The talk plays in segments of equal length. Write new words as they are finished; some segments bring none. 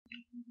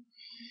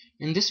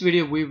In this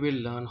video we will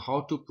learn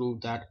how to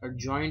prove that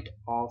adjoint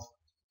of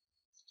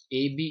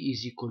AB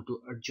is equal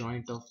to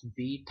adjoint of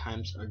B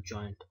times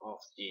adjoint of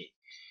A.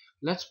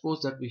 Let's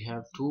suppose that we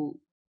have two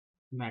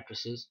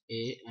matrices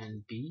A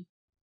and B,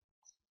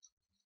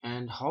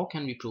 and how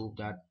can we prove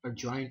that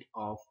adjoint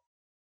of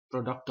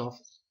product of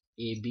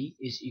AB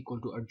is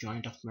equal to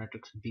adjoint of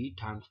matrix B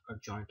times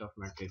adjoint of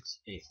matrix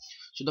A.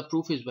 So the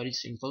proof is very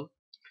simple.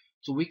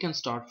 So we can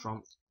start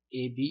from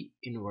AB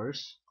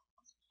inverse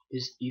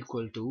is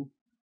equal to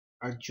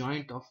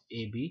adjoint of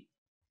AB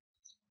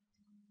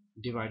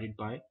divided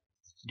by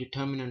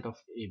determinant of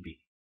AB.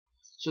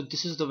 So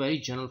this is the very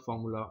general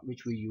formula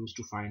which we use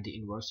to find the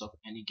inverse of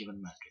any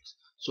given matrix.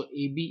 So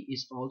AB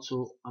is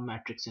also a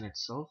matrix in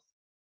itself.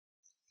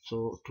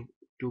 So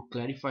to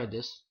clarify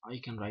this, I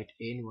can write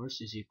A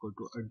inverse is equal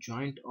to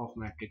adjoint of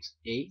matrix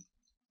A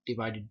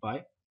divided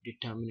by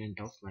determinant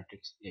of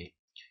matrix A.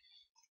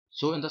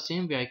 So in the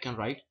same way I can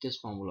write this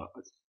formula.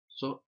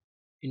 So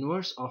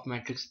inverse of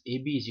matrix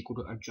AB is equal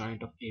to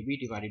adjoint of AB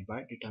divided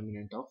by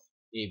determinant of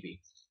AB.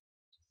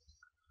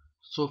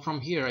 So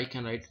from here I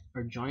can write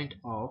adjoint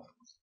of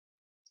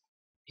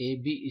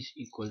AB is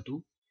equal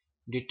to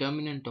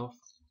determinant of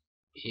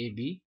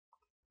AB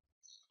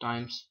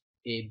times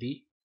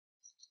AB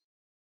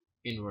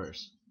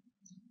inverse.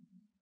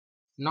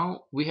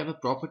 Now we have a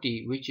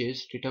property which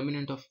is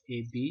determinant of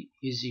AB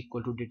is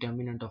equal to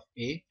determinant of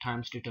A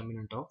times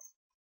determinant of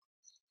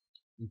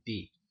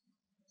B.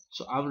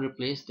 So I will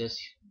replace this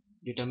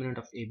determinant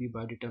of AB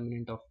by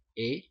determinant of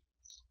A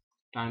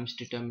times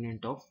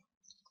determinant of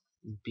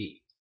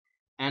B.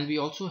 And we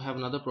also have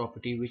another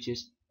property which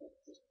is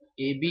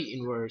AB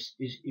inverse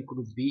is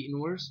equal to B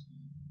inverse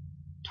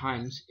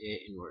times A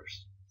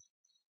inverse.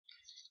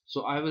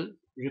 So I will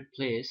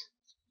replace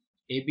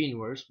AB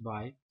inverse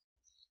by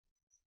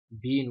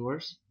B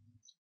inverse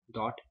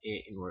dot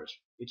A inverse,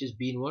 which is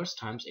B inverse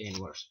times A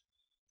inverse.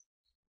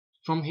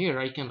 From here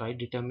I can write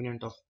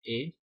determinant of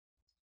A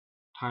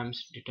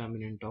times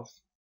determinant of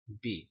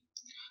B.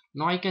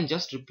 Now I can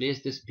just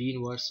replace this B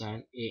inverse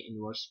and A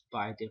inverse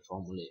by their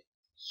formulae.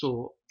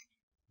 So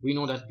we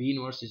know that B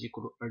inverse is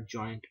equal to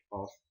adjoint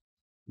of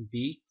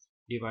B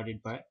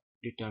divided by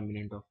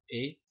determinant of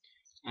A,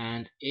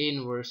 and A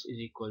inverse is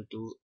equal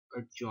to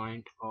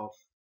adjoint of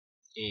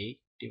A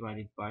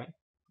divided by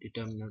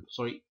determinant,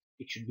 sorry,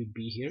 it should be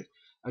B here,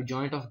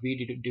 adjoint of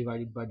B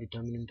divided by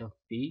determinant of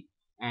B,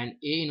 and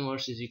A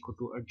inverse is equal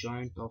to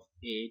adjoint of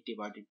A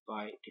divided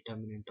by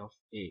determinant of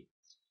A.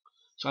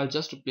 So I'll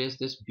just replace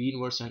this B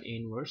inverse and A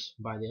inverse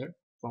by their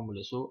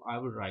formula. So I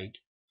will write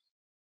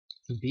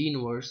B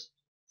inverse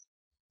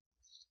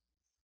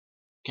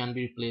can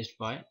be replaced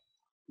by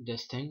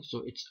this thing,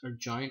 so it's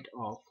adjoint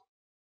of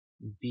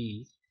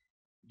B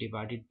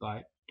divided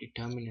by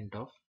determinant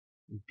of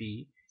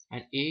B,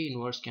 and A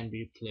inverse can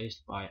be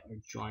replaced by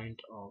adjoint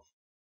of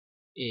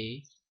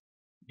A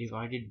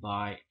divided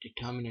by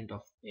determinant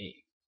of A.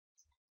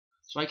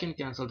 So I can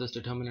cancel this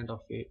determinant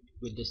of A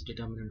with this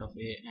determinant of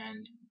A,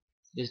 and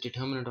this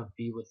determinant of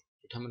B with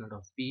determinant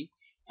of B,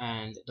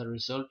 and the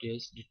result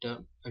is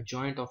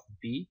adjoint of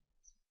B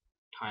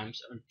times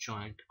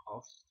adjoint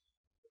of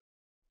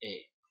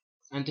A.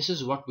 And this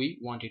is what we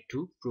wanted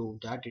to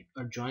prove, that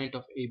adjoint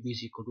of AB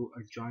is equal to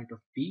adjoint of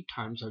B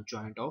times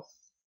adjoint of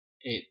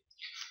A.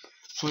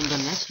 So in the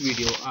next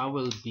video I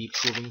will be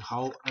proving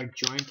how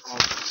adjoint of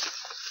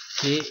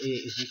KA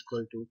is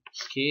equal to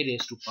K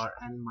raised to power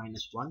n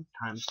minus 1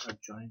 times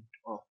adjoint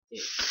of A.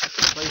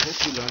 So I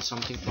hope you learned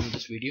something from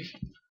this video.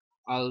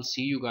 I'll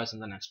see you guys in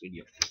the next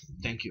video.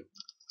 Thank you.